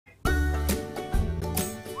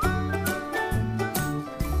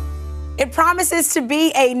It promises to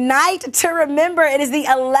be a night to remember. It is the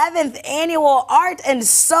 11th annual Art and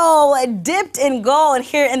Soul Dipped in Gold. And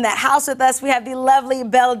here in the house with us, we have the lovely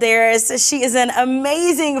Belle Darris. She is an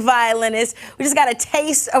amazing violinist. We just got a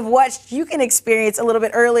taste of what you can experience a little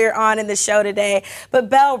bit earlier on in the show today.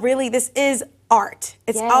 But Belle, really, this is art.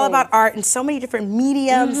 It's all about art in so many different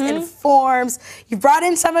mediums and forms. You brought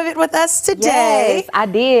in some of it with us today. Yes, I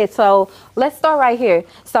did. So let's start right here.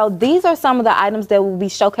 So these are some of the items that will be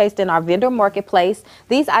showcased in our vendor marketplace.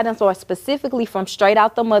 These items are specifically from straight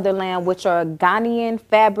out the motherland, which are Ghanaian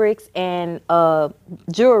fabrics and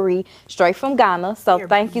jewelry straight from Ghana. So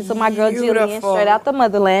thank you to my girl Jillian, straight out the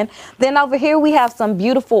motherland. Then over here we have some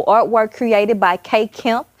beautiful artwork created by Kay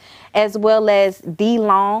Kemp, as well as D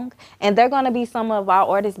Long, and they're going to be some of our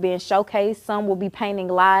artists being showcased. Some will be painting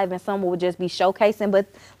live and some will just be showcasing. But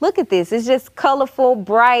look at this, it's just colorful,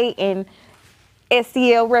 bright, and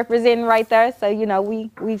SCL representing right there. So, you know,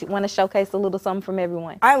 we want to showcase a little something from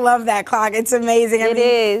everyone. I love that clock. It's amazing. It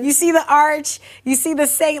is. You see the arch, you see the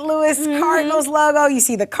St. Louis Cardinals logo, you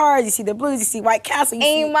see the cards, you see the blues, you see White Castle, you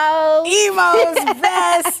see Emo's,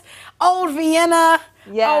 Vest, Old Vienna.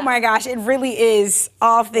 Yeah. Oh my gosh, it really is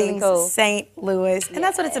all things really cool. St. Louis. And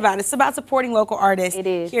that's what it's about. It's about supporting local artists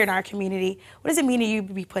here in our community. What does it mean to you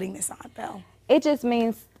to be putting this on, Belle? It just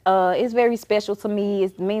means it's very special to me.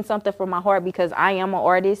 It means something from my heart because I am an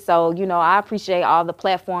artist. So, you know, I appreciate all the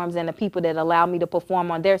platforms and the people that allow me to perform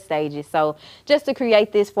on their stages. So just to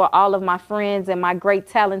create this for all of my friends and my great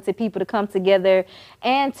talented people to come together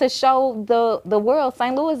and to show the world,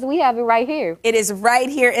 St. Louis, we have it right here. It is right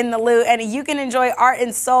here in the Lou, and you can enjoy Art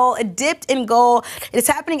and Soul Dipped in Gold. It's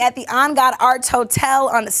happening at the Angad Art Hotel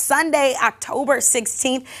on Sunday, October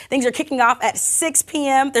 16th. Things are kicking off at 6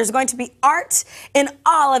 p.m. There's going to be art in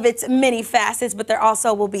all of its many facets, but there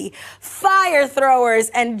also will be fire throwers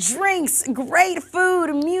and drinks, great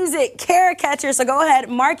food, music, caricatures. So go ahead,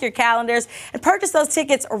 mark your calendars and purchase those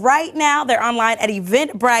tickets right now. They're online at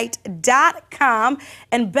eventbrite.com.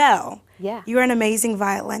 And Belle, you're an amazing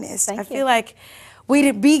violinist. I feel like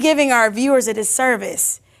we'd be giving our viewers a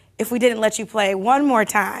disservice if we didn't let you play one more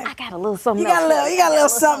time. I got a little something else. You got a little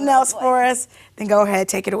something else for us. Then go ahead,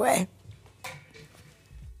 take it away.